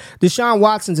year. Deshaun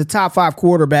Watson's a top 5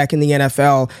 quarterback in the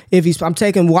NFL. I'm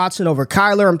taking Watson over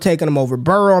Kyler. I'm taking him over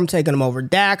Burrow. I'm taking him over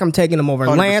Dak. I'm taking him over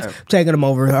 100%. Lance. I'm taking him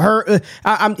over her.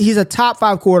 He's a top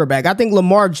 5 quarterback. I think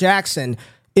Lamar Jackson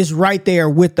is right there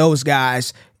with those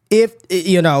guys.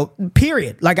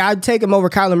 Period. Like, I'd take him over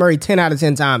Kyler Murray 10 out of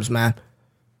 10 times, man.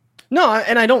 No,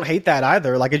 and I don't hate that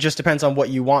either. Like, it just depends on what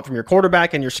you want from your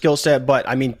quarterback and your skill set. But,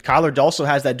 Kyler also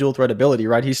has that dual threat ability,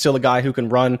 right? He's still a guy who can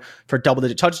run for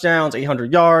double-digit touchdowns,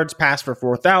 800 yards, pass for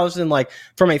 4,000. Like,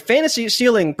 from a fantasy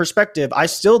ceiling perspective, I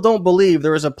still don't believe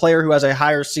there is a player who has a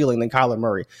higher ceiling than Kyler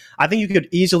Murray. I think you could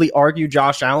easily argue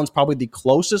Josh Allen's probably the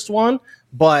closest one.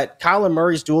 But Kyler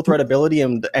Murray's dual threat ability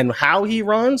and how he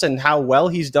runs and how well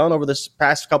he's done over this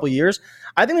past couple of years,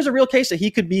 I think there's a real case that he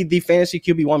could be the fantasy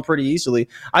QB1 pretty easily.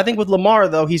 I think with Lamar,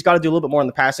 though, he's got to do a little bit more in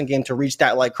the passing game to reach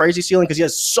that crazy ceiling because he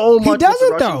has so much. He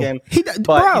doesn't, though. Game, he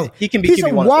can be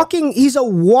QB1. He's a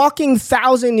walking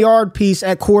 1,000-yard piece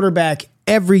at quarterback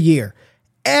every year.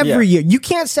 Every year. You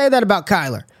can't say that about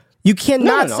Kyler. You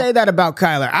cannot say that about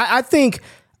Kyler. I think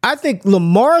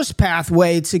Lamar's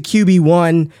pathway to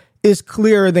QB1 is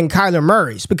clearer than Kyler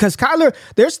Murray's because Kyler,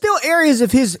 there's still areas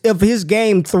of his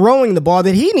game throwing the ball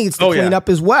that he needs to clean up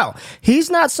as well.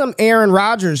 He's not some Aaron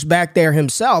Rodgers back there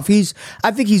himself. I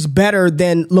think he's better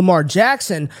than Lamar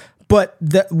Jackson, But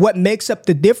what makes up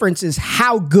the difference is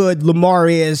how good Lamar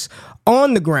is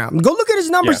on the ground. Go look at his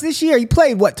numbers this year. He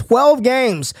played, 12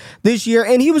 games this year,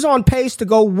 and he was on pace to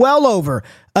go well over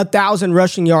 1,000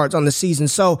 rushing yards on the season.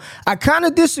 So I kind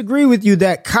of disagree with you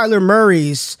that Kyler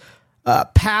Murray's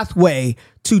pathway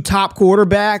to top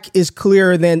quarterback is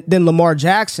clearer than Lamar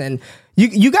Jackson.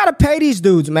 You got to pay these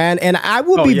dudes, man. And I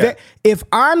will if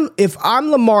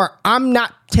I'm Lamar, I'm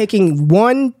not taking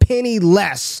one penny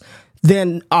less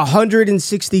than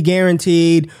 160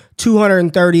 guaranteed,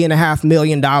 $230.5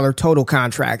 million total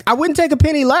contract. I wouldn't take a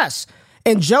penny less.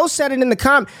 And Joe said it in the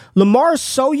comment. Lamar is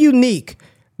so unique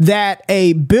that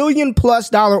a $1 billion+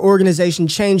 organization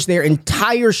changed their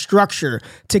entire structure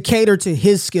to cater to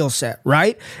his skill set,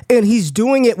 right? And he's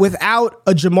doing it without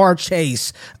a Jamar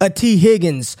Chase, a T.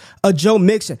 Higgins, a Joe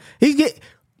Mixon.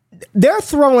 They're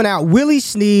throwing out Willie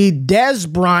Snead,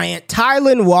 Dez Bryant,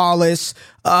 Tylan Wallace,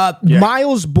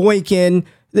 Miles Boykin.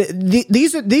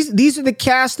 These are the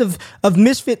cast of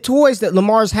misfit toys that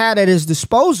Lamar's had at his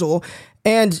disposal.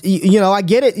 And, I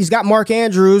get it. He's got Mark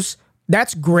Andrews.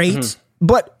 That's great. Mm-hmm.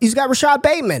 But he's got Rashad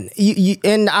Bateman.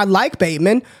 And I like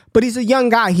Bateman, but he's a young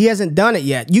guy. He hasn't done it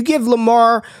yet. You give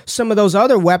Lamar some of those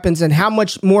other weapons, and how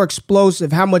much more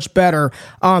explosive, how much better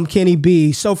can he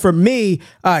be? So for me,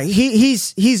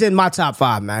 he's in my top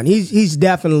 5, man. He's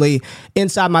definitely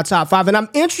inside my top 5. And I'm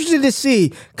interested to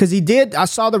see, because I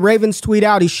saw the Ravens tweet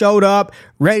out, he showed up,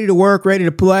 ready to work, ready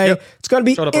to play. Yep. It's going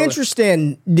to be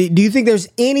interesting. Do you think there's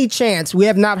any chance? We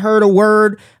have not heard a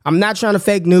word. I'm not trying to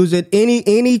fake news it.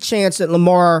 Any chance that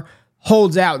Lamar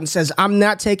holds out and says, I'm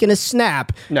not taking a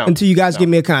snap until you guys give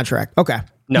me a contract? Okay.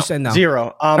 No, you said no.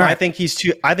 Zero. Right. I think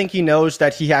I think he knows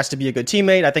that he has to be a good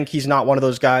teammate. I think he's not one of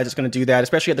those guys that's going to do that,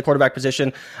 especially at the quarterback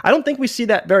position. I don't think we see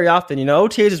that very often.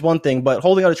 OTAs is one thing, but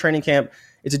holding out a training camp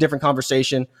is a different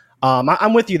conversation.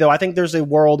 I'm with you, though. I think there's a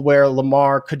world where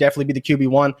Lamar could definitely be the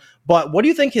QB1. But what do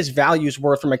you think his value is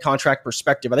worth from a contract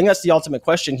perspective? I think that's the ultimate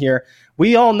question here.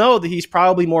 We all know that he's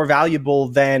probably more valuable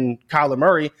than Kyler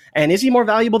Murray. And is he more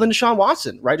valuable than Deshaun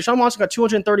Watson, right? Deshaun Watson got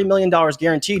 $230 million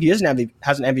guaranteed. He has an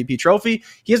MVP trophy.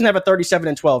 He doesn't have a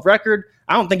 37-12 record.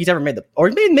 I don't think he's ever made the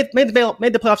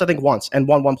playoffs, I think, once, and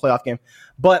won one playoff game.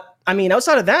 But,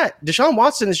 outside of that, Deshaun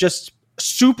Watson is just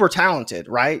super talented,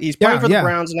 right? He's playing for the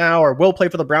Browns now, or will play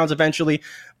for the Browns eventually.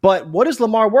 But what is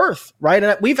Lamar worth, right?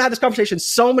 And we've had this conversation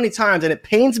so many times, and it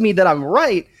pains me that I'm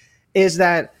right, is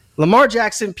that Lamar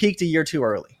Jackson peaked a year too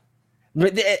early.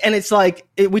 And it's like,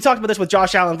 we talked about this with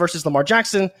Josh Allen versus Lamar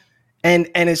Jackson, and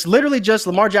it's literally just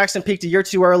Lamar Jackson peaked a year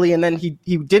too early, and then he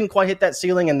didn't quite hit that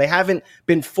ceiling, and they haven't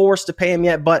been forced to pay him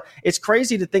yet. But it's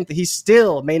crazy to think that he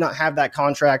still may not have that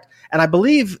contract. And I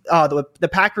believe the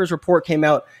Packers report came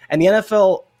out, and the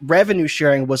NFL revenue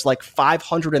sharing was like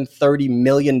 $530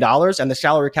 million, and the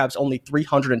salary cap's only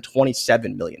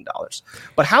 $327 million.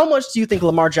 But how much do you think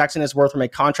Lamar Jackson is worth from a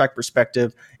contract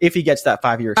perspective if he gets that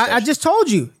 5-year extension? I just told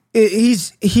you,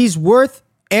 he's worth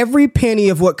every penny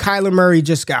of what Kyler Murray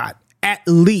just got. At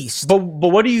least. But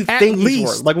what do you think he's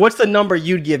worth? Like, what's the number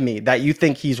you'd give me that you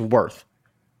think he's worth?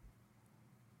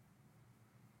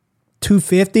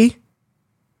 250.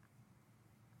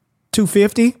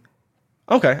 250.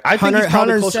 Okay. I think he's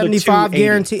probably 175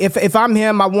 guaranteed. If I'm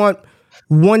him, I want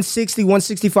 160,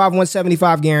 165,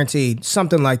 175 guaranteed.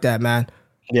 Something like that, man.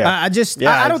 Yeah. I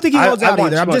don't think he holds out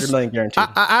either. $200 million guaranteed.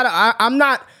 I'm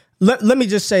not. Let me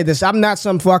just say this. I'm not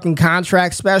some fucking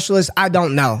contract specialist. I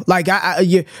don't know. Like,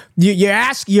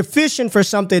 you're fishing for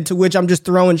something to which I'm just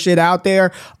throwing shit out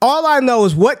there. All I know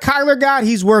is what Kyler got,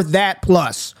 he's worth that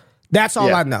plus. That's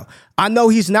all I know. I know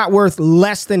he's not worth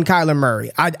less than Kyler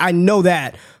Murray. I know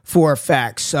that for a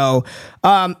fact. So,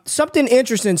 something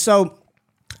interesting. So,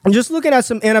 I'm just looking at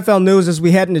some NFL news as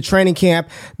we head into training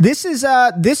camp. This is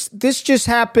this just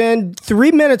happened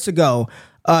 3 minutes ago.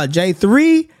 Jay,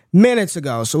 3 minutes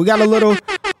ago. So we got a little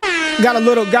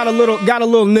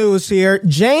news here.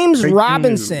 James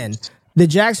Robinson, the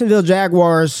Jacksonville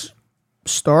Jaguars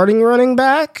starting running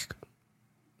back.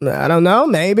 I don't know,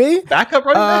 maybe backup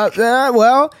running back.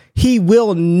 Well, he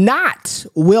will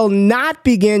not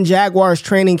begin Jaguars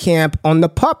training camp on the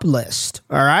PUP list.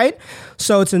 All right.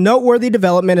 So it's a noteworthy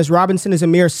development as Robinson is a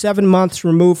mere 7 months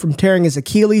removed from tearing his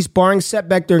Achilles, barring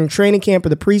setback during training camp or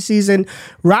the preseason.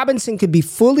 Robinson could be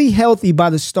fully healthy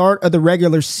by the start of the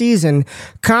regular season,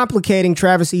 complicating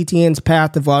Travis Etienne's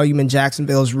path to volume in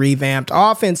Jacksonville's revamped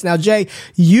offense. Now, Jay,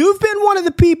 you've been one of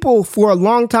the people for a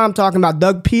long time talking about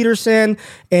Doug Peterson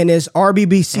and his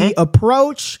RBBC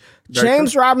approach.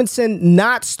 James Robinson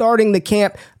not starting the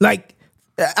camp. Like,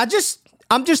 I'm just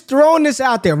throwing this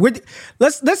out there.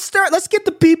 Let's get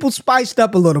the people spiced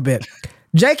up a little bit.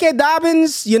 J.K.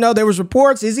 Dobbins, there was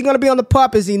reports. Is he going to be on the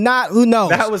PUP? Is he not? Who knows?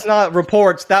 That was not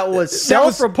reports. That was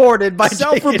self-reported by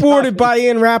self-reported by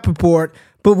Ian Rappaport.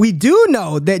 But we do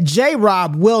know that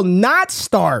J-Rob will not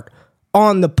start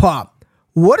on the PUP.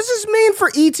 What does this mean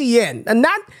for ETN? And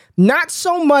not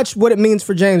so much what it means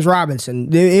for James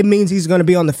Robinson. It means he's going to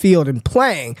be on the field and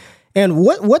playing. And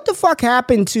what the fuck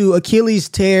happened to Achilles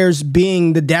tears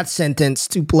being the death sentence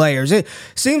to players? It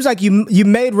seems like you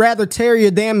made rather tear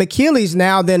your damn Achilles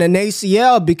now than an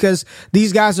ACL, because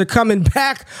these guys are coming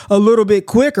back a little bit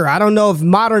quicker. I don't know if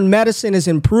modern medicine has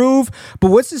improved, but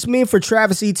what's this mean for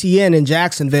Travis Etienne in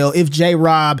Jacksonville if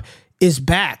J-Rob is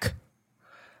back?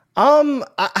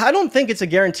 I don't think it's a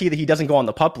guarantee that he doesn't go on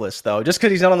the PUP list, though. Just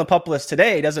because he's not on the PUP list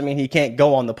today doesn't mean he can't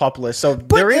go on the PUP list. So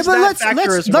there is that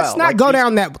factor as well. Let's not go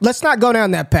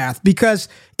down that path, because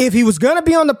if he was going to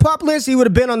be on the PUP list, he would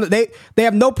have been on the. They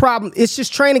have no problem. It's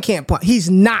just training camp PUP.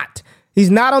 He's not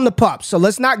on the PUP. So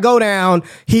let's not go down.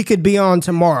 He could be on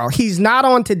tomorrow. He's not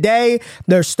on today.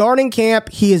 They're starting camp.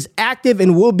 He is active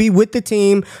and will be with the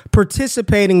team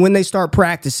participating when they start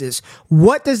practices.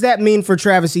 What does that mean for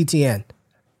Travis Etienne?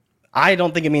 I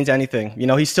don't think it means anything.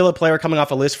 He's still a player coming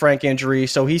off a Liz Frank injury,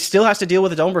 so he still has to deal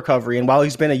with his own recovery. And while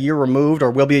he's been a year removed,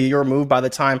 or will be a year removed by the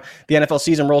time the NFL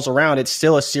season rolls around, it's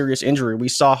still a serious injury. We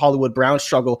saw Hollywood Brown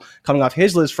struggle coming off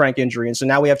his Liz Frank injury. And so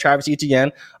now we have Travis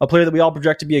Etienne, a player that we all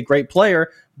project to be a great player.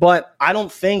 But I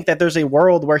don't think that there's a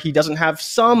world where he doesn't have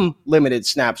some limited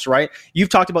snaps, right? You've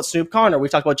talked about Snoop Conner.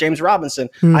 We've talked about James Robinson.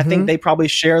 Mm-hmm. I think they probably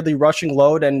share the rushing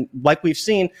load. And like we've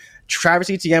seen, Travis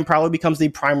Etienne probably becomes the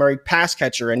primary pass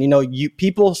catcher. And,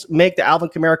 people make the Alvin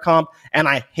Kamara comp, and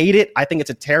I hate it. I think it's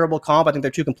a terrible comp. I think they're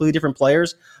two completely different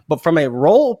players. But from a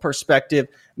role perspective,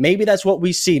 maybe that's what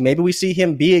we see. Maybe we see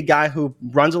him be a guy who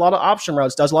runs a lot of option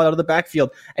routes, does a lot out of the backfield,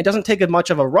 and doesn't take as much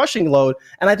of a rushing load.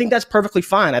 And I think that's perfectly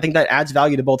fine. I think that adds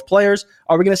value to both players.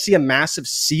 Are we going to see a massive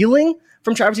ceiling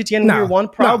from Travis Etienne in year one?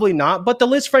 Probably not. But the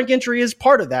Liz Frank injury is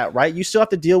part of that, right? You still have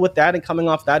to deal with that, and coming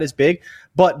off that is big.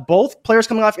 But both players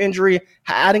coming off injury,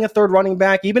 adding a third running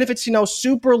back, even if it's,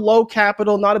 super low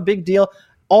capital, not a big deal,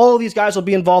 all of these guys will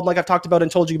be involved. Like I've talked about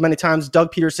and told you many times,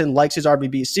 Doug Peterson likes his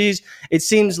RBBCs. It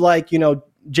seems like,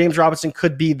 James Robinson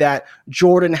could be that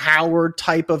Jordan Howard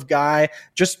type of guy,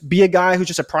 just be a guy who's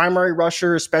just a primary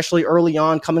rusher, especially early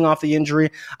on coming off the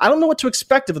injury. I don't know what to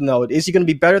expect of him, though. Is he going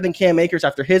to be better than Cam Akers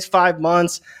after his 5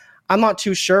 months? I'm not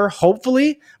too sure,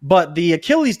 hopefully, but the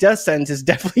Achilles death sentence is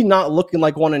definitely not looking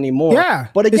like one anymore. Yeah,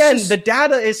 but again, the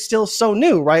data is still so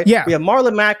new, right? Yeah. We have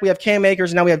Marlon Mack, we have Cam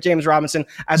Akers, and now we have James Robinson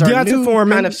as our new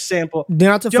kind of sample.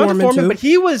 Deonta Foreman too. But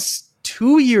he was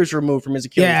 2 years removed from his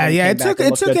Achilles. Yeah.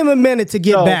 It took him a minute to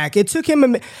get back. It took him a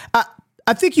minute.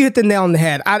 I think you hit the nail on the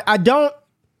head. I'm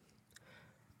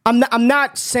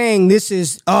not saying this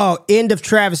is end of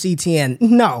Travis Etienne.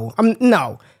 No.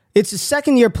 It's a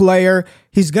second-year player.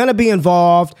 He's going to be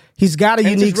involved. He's got a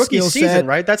unique skill set,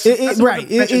 right? That's right.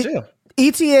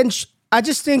 Etienne, I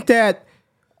just think that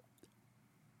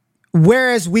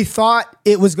whereas we thought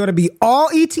it was going to be all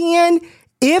Etienne,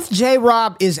 if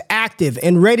J-Rob is active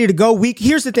and ready to go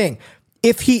here's the thing.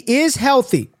 If he is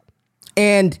healthy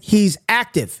and he's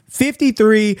active,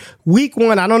 53, week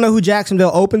 1, I don't know who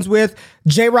Jacksonville opens with,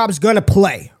 J-Rob's going to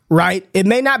play. Right? It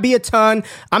may not be a ton.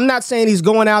 I'm not saying he's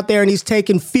going out there and he's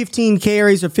taking 15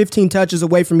 carries or 15 touches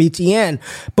away from Etienne.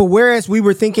 But whereas we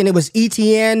were thinking it was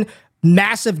Etienne,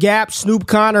 massive gap, Snoop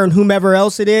Conner, and whomever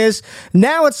else it is,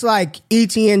 now it's like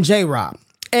Etienne, J-Rob.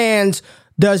 And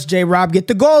does J-Rob get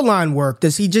the goal line work?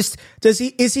 Is he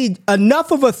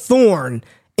enough of a thorn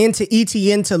into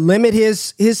Etienne to limit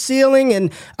his ceiling?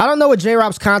 And I don't know what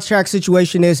J-Rob's contract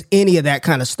situation is, any of that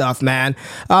kind of stuff, man.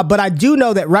 But I do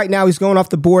know that right now he's going off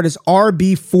the board as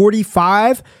RB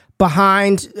 45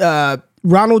 behind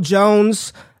Ronald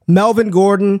Jones, Melvin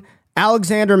Gordon,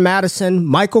 Alexander Madison,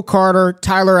 Michael Carter,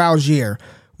 Tyler Algier.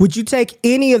 Would you take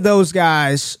any of those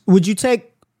guys? Would you take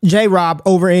J-Rob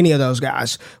over any of those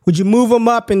guys? Would you move him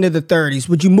up into the 30s?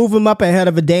 Would you move him up ahead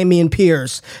of a Dameon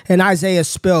Pierce, an Isaiah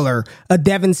Spiller, a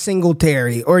Devin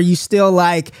Singletary? Or are you still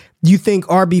you think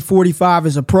RB 45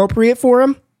 is appropriate for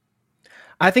him?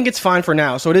 I think it's fine for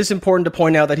now. So it is important to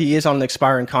point out that he is on an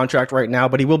expiring contract right now,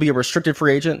 but he will be a restricted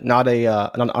free agent, not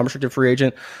an unrestricted free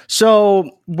agent.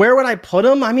 So where would I put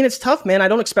him? I mean, it's tough, man. I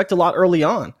don't expect a lot early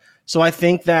on. So I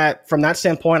think that from that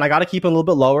standpoint, I got to keep him a little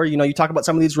bit lower. You talk about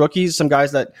some of these rookies, some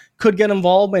guys that could get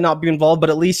involved, may not be involved, but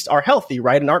at least are healthy,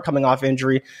 right? And aren't coming off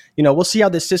injury. We'll see how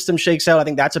this system shakes out. I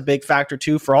think that's a big factor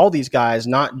too for all these guys,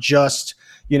 not just,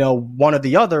 one or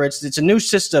the other. It's a new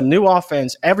system, new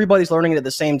offense. Everybody's learning it at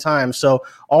the same time. So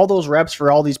all those reps for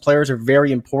all these players are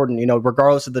very important,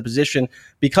 regardless of the position,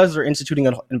 because they're instituting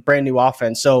a brand new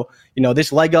offense. So,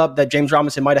 this leg up that James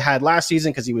Robinson might have had last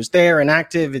season because he was there and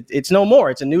active, it's no more.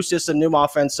 It's a new system, new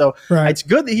offense. So It's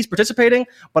good that he's participating,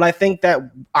 but I think that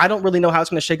I don't really know how it's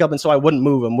going to shake up, and so I wouldn't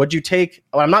move him. Would you take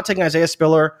 – I'm not taking Isaiah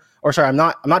Spiller – I'm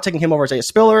not taking him over Isaiah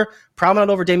Spiller, probably not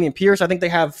over Dameon Pierce. I think they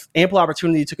have ample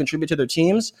opportunity to contribute to their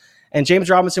teams. And James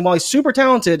Robinson, while he's super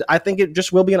talented, I think it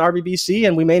just will be an RBBC,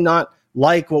 and we may not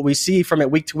like what we see from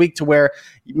it week to week, to where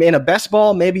in a best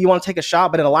ball, maybe you want to take a shot,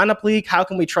 but in a lineup league, how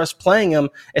can we trust playing him,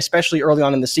 especially early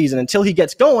on in the season, until he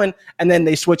gets going, and then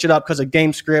they switch it up because of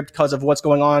game script, because of what's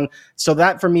going on. So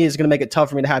that, for me, is going to make it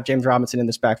tough for me to have James Robinson in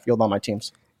this backfield on my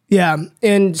teams. Yeah,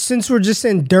 and since we're just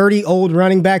in dirty old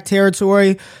running back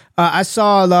territory, I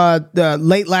saw the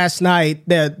late last night,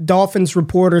 the Dolphins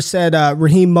reporter said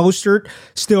Raheem Mostert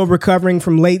still recovering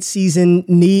from late season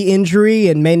knee injury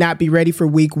and may not be ready for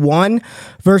week 1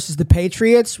 versus the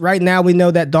Patriots. Right now, we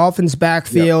know that Dolphins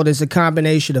backfield is a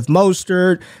combination of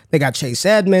Mostert. They got Chase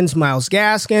Edmonds, Myles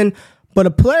Gaskin, but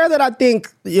a player that I think,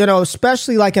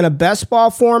 especially like in a best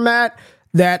ball format,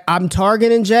 that I'm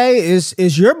targeting, Jay,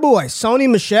 is your boy, Sony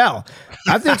Michel.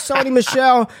 I think Sony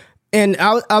Michel, and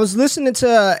I was listening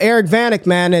to Eric Vanek,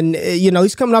 man, and,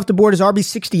 he's coming off the board as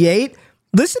RB68.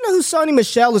 Listen to who Sony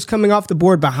Michel is coming off the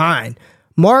board behind.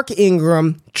 Mark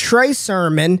Ingram, Trey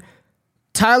Sermon,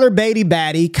 Tyler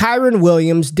Batty, Kyron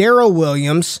Williams, Darrell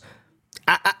Williams.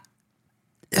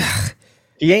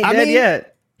 He ain't dead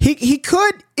yet.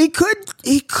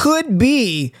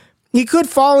 He could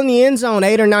fall in the end zone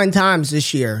 8 or 9 times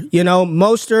this year.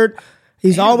 Mostert,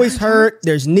 he's always hurt.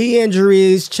 There's knee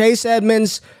injuries. Chase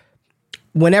Edmonds,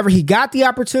 whenever he got the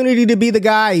opportunity to be the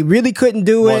guy, he really couldn't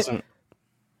do it.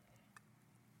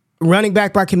 Running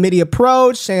back by committee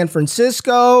approach, San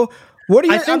Francisco. What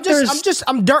are you?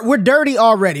 We're dirty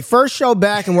already. First show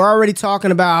back, and we're already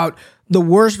talking about the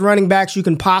worst running backs you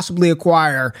can possibly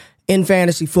acquire in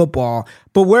fantasy football.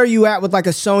 But where are you at with like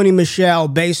a Sony Michel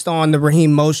based on the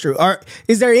Raheem Mostert?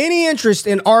 Is there any interest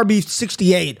in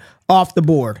RB68 off the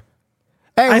board?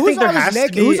 Hey, who's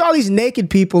all these naked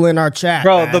people in our chat,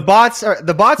 bro? Man? The bots are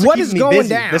what keeping me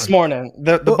busy this morning.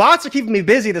 The bots are keeping me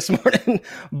busy this morning.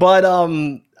 But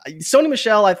Sony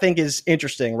Michel, I think, is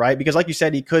interesting, right? Because like you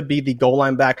said, he could be the goal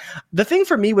line back. The thing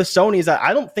for me with Sony is that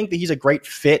I don't think that he's a great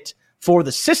fit for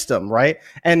the system, right?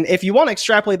 And if you want to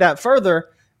extrapolate that further,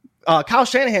 Kyle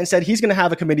Shanahan said he's going to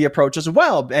have a committee approach as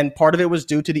well, and part of it was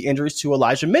due to the injuries to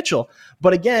Elijah Mitchell.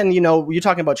 But again, you're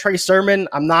talking about Trey Sermon.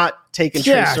 I'm not taking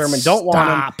Trey Sermon. Don't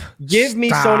want him. Give me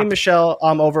Sony Michel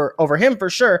over him for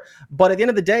sure. But at the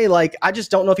end of the day, I just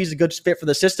don't know if he's a good fit for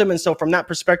the system. And so from that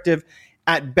perspective,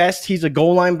 at best, he's a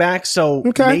goal line back. So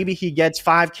maybe he gets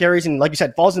 5 carries and, like you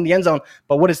said, falls in the end zone.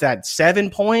 But what is that?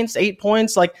 7 points, 8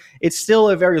 points? It's still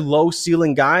a very low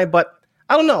ceiling guy, but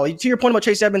I don't know. To your point about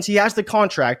Chase Edmonds, he has the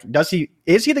contract.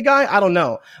 Is he the guy? I don't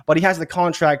know. But he has the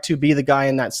contract to be the guy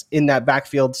in that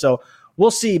backfield. So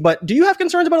we'll see. But do you have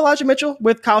concerns about Elijah Mitchell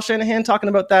with Kyle Shanahan talking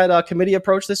about that committee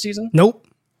approach this season? Nope.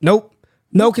 No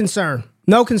concern.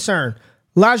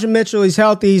 Elijah Mitchell, he's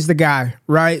healthy. He's the guy,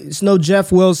 right? It's no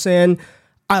Jeff Wilson.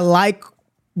 I like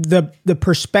the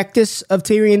prospectus of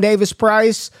Tyrion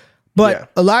Davis-Price. But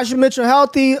Elijah Mitchell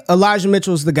healthy, Elijah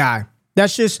Mitchell's the guy.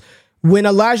 That's just... When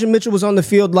Elijah Mitchell was on the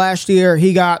field last year,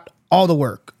 he got all the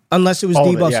work, unless it was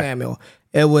Deebo Samuel.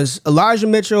 It was Elijah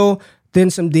Mitchell, then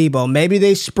some Deebo. Maybe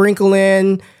they sprinkle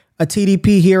in a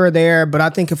TDP here or there, but I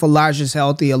think if Elijah's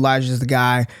healthy, Elijah's the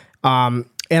guy. And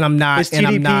I'm not. Is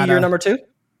TDP your number 2?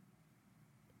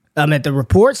 The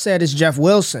report said it's Jeff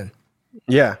Wilson.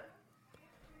 Yeah.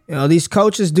 These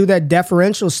coaches do that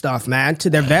deferential stuff, man,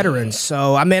 to their veterans.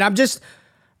 So,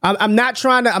 I'm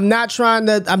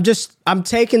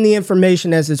taking the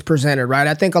information as it's presented, right?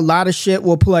 I think a lot of shit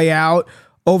will play out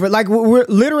over, we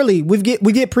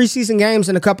get preseason games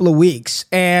in a couple of weeks,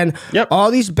 and all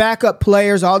these backup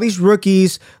players, all these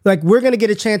rookies, we're going to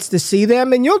get a chance to see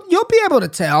them, and you'll be able to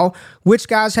tell which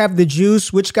guys have the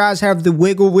juice, which guys have the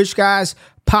wiggle, which guys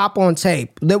pop on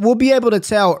tape. That we'll be able to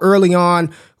tell early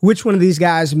on which one of these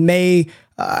guys may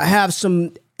have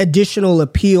some additional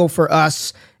appeal for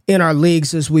us in our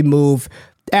leagues as we move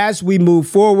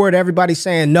forward. Everybody's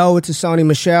saying no, it's a Sony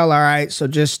Michel. All right, so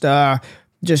just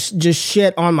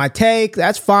shit on my take.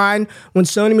 That's fine. When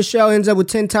Sony Michel ends up with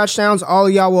 10 touchdowns, all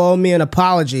of y'all will owe me an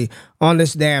apology on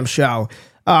this damn show.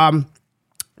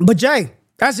 But Jay,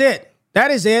 that's it. That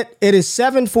is it. It is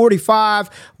 7:45.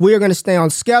 We are going to stay on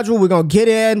schedule. We're going to get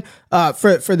in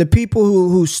for the people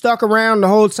who stuck around the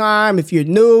whole time. If you're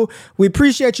new, we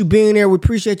appreciate you being here. We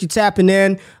appreciate you tapping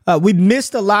in. We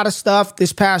missed a lot of stuff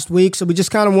this past week, so we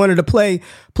just kind of wanted to play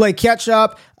catch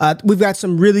up. We've got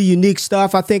some really unique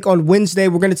stuff. I think on Wednesday,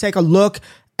 we're going to take a look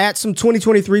at some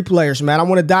 2023 players, man. I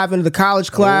want to dive into the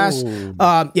college class. We're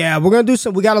going to do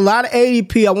some. We got a lot of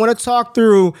ADP. I want to talk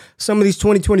through some of these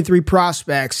 2023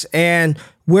 prospects and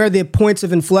where the points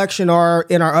of inflection are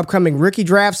in our upcoming rookie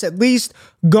drafts, at least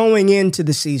going into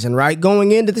the season, right?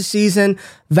 Going into the season,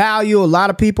 value. A lot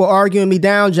of people arguing me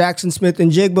down, Jackson Smith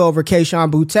and Jigba over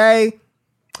Kayshon Boutte.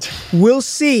 We'll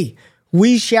see.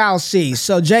 We shall see.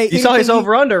 So, Jay, you saw his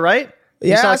over-under, right?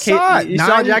 Yeah, I saw it. You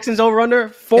saw Jackson's over-under?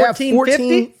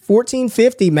 1450?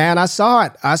 1450, man. I saw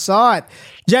it.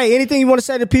 Jay, anything you want to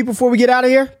say to people before we get out of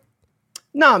here?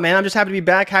 No, man. I'm just happy to be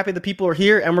back. Happy the people are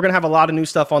here, and we're going to have a lot of new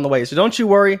stuff on the way. So don't you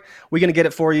worry. We're going to get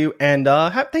it for you. And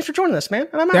thanks for joining us, man.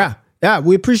 And I'm out. Yeah,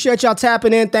 we appreciate y'all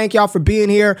tapping in. Thank y'all for being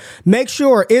here. Make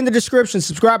sure in the description,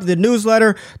 subscribe to the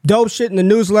newsletter. Dope shit in the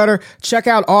newsletter. Check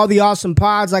out all the awesome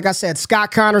pods. Like I said, Scott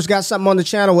Connor's got something on the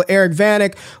channel with Eric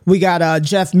Vanek. We got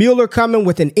Jeff Mueller coming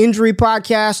with an injury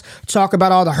podcast. Talk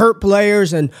about all the hurt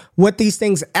players and what these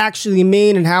things actually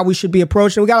mean and how we should be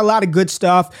approaching. We got a lot of good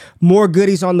stuff. More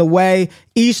goodies on the way.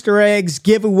 Easter eggs,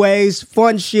 giveaways,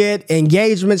 fun shit,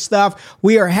 engagement stuff.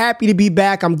 We are happy to be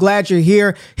back. I'm glad you're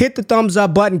here. Hit the thumbs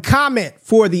up button. Comment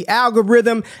for the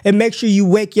algorithm, and make sure you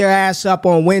wake your ass up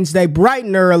on Wednesday bright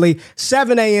and early,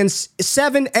 7 a.m.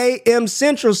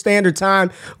 Central Standard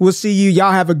Time. We'll see you.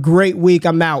 Y'all have a great week.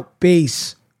 I'm out.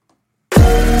 Peace.